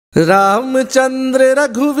रामचंद्र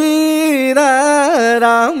रघुवीरा,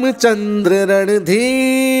 रामचंद्र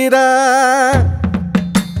रणधीरा।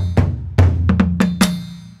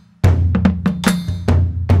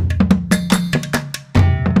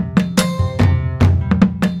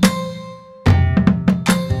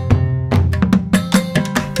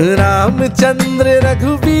 रामचंद्र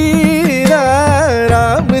रघुवीरा,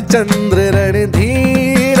 रामचंद्र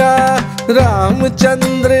रणधीरा।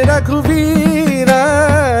 रामचंद्र रघुवीरा,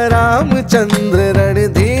 रामचंद्र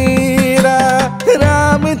रणधीरा।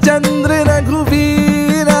 रामचंद्र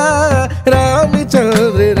रघुवीरा,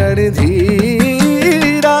 रामचंद्र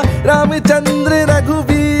रणधीरा। रामचंद्र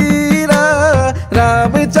रघुवीरा,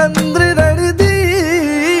 रामचंद्र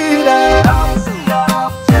रणधीरा।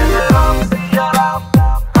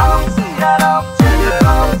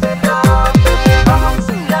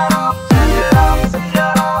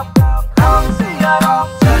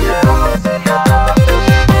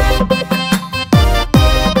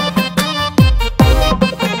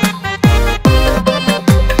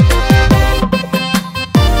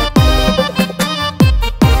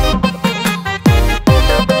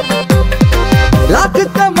 लाख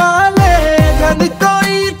कमा ले धन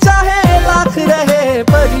कोई चाहे, लाख रहे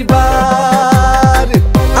परिवार,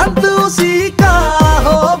 अंत उसी का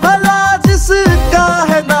हो भला जिसका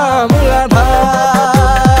है नाम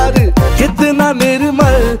आधार। कितना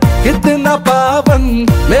निर्मल कितना पावन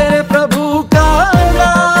मेरे प्रभु का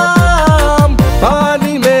नाम,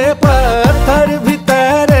 पानी में पत्थर भी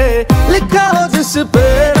तैरे लिखा हो जिस पे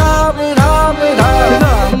राम राम राम।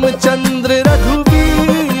 रामचंद्र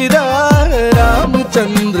रघुवीरा,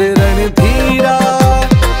 रामचंद्र रणधीरा।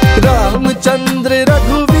 रामचंद्र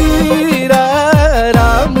रघुवीरा,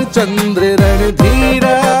 रामचंद्र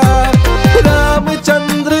रणधीरा।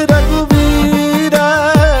 रामचंद्र रघुवीरा,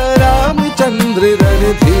 रामचंद्र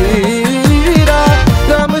रणधीरा।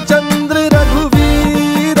 रामचंद्र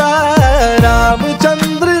रघुवीरा,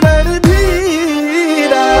 रामचंद्र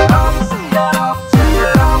रणधीरा।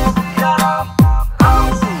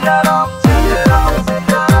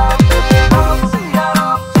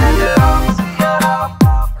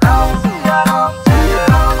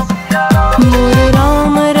 मोरे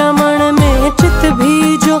राम रमण में चित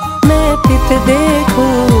भी जो मैं तित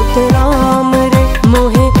देखूं तो राम रे।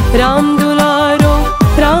 मोहे राम दुलारो,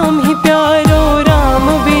 राम ही प्यारो, राम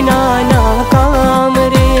बिना ना काम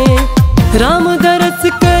रे। राम दरस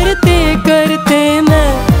करते करते मैं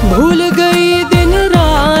भूल गई दिन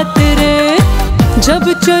रात रे।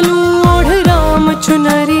 जब चलूं ओढ़ राम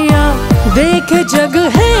चुनरिया, देखे जग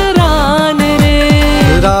हैरान रे।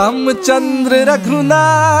 रामचंद्र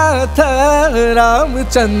रघुनाथ,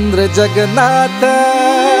 रामचंद्र जगन्नाथ।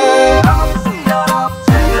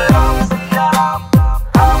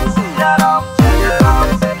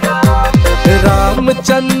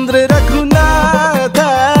 रामचंद्र रघुनाथ,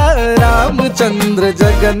 रामचंद्र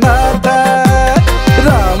जगन्नाथ।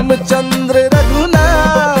 रामचंद्र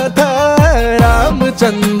रघुनाथ,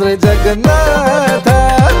 रामचंद्र जगन्नाथ।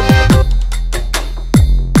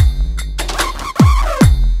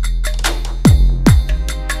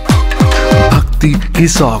 भक्ति की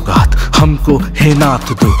सौगात हमको हे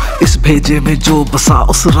नाथ दो, इस भेजे में जो बसा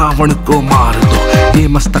उस रावण को मार दो। ये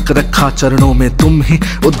मस्तक रखा चरणों में तुम ही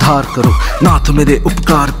उद्धार करो, नाथ मेरे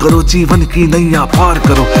उपकार करो, जीवन की नैया पार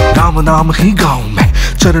करो। राम नाम ही गाऊं मैं,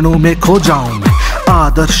 चरणों में खो जाऊं मैं,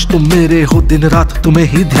 आदर्श तुम मेरे हो, दिन रात तुम्हें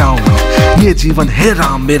ही ध्याऊं मैं। ये जीवन है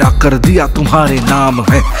राम मेरा कर दिया तुम्हारे नाम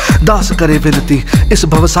है, दास करे विनती इस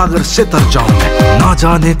भवसागर से तर जाऊं मैं। ना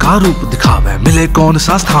जाने का रूप दिखावे मिले कौन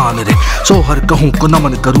सा स्थान रे, सोहर कहूं को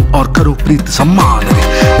नमन करूं और करूं प्रीत सम्मान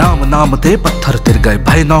रे। राम नाम ते पत्थर तिर गए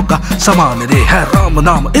भय नौका समान रे, है राम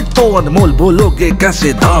नाम इतो अनमोल बोलोगे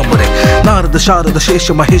कैसे दाम रे। नारद शारद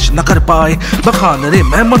शेष महेश न कर पाए बखान रे,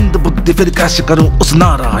 मैं मंद बुद्धि फिर कैसे करूं उस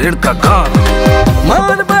नारायण का गान रे।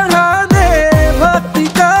 मान बढ़ाने भक्ति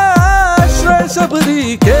का आश्रय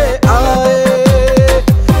सबरी के आए,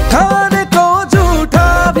 खाने को झूठा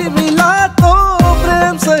भी मिला तो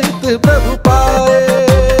प्रेम सहित प्रभु पाए।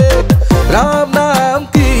 राम नाम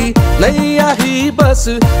की नैया ही बस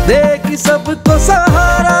देगी सबको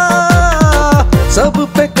सहारा, सब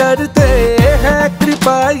पे करते हैं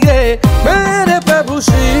कृपा ये मेरे प्रभु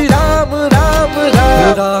श्री राम राम राम।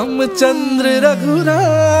 रामचंद्र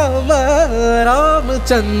रघुराम,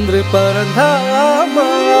 रामचंद्र परधाम।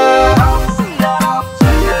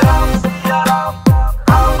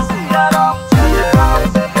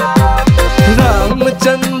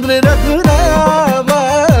 रामचंद्र रघुराम,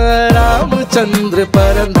 रामचंद्र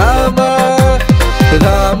परधाम।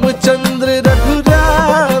 रामचंद्र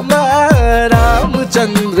रघुराम,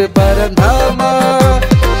 रामचंद्र परधाम।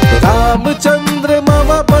 रामचंद्र मम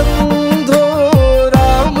बंधु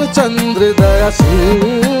रामचंद्र दया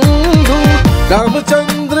सिंधु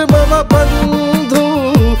रामचंद्र मम बंधु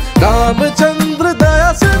रामचंद्र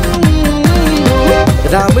दया सिंधु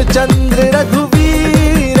रामचंद्र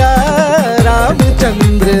रघुवीरा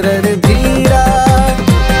रामचंद्र रणधीरा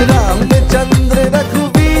रामचंद्र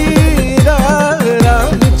रघुवीरा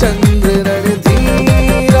रामचंद्र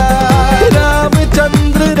रणधीरा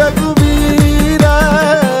रामचंद्र रघुवीरा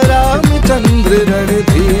रामचंद्र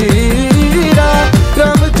रणधीरा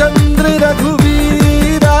रामचंद्र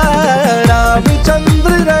रघुवीरा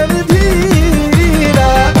रामचंद्र रणधीरा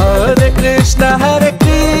हरे कृष्ण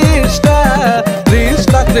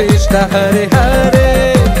कृष्ण कृष्ण हरे हरे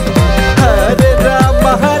हरे राम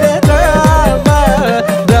राम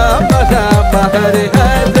राम हरे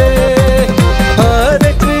हरे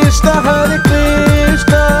हरे कृष्ण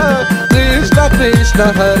कृष्ण कृष्ण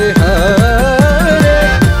हरे हरे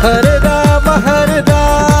हरे राम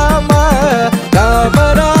राम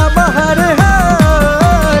राम हरे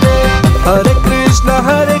हरे हरे कृष्ण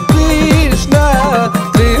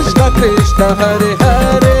कृष्ण कृष्ण हरे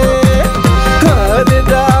हरे हरे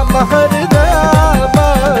राम राम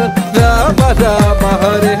राम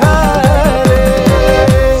हरे हरे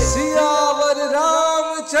सियावर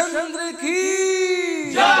रामचंद्र की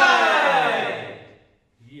जय।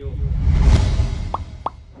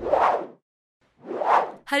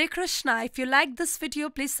 Hare Krishna. If you like this video,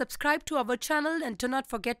 please subscribe to our channel and do not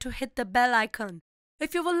forget to hit the bell icon.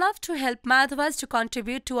 If you would love to help Madhavas to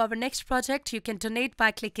contribute to our next project, you can donate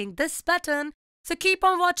by clicking this button. So keep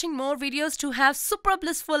on watching more videos to have super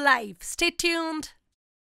blissful life. Stay tuned.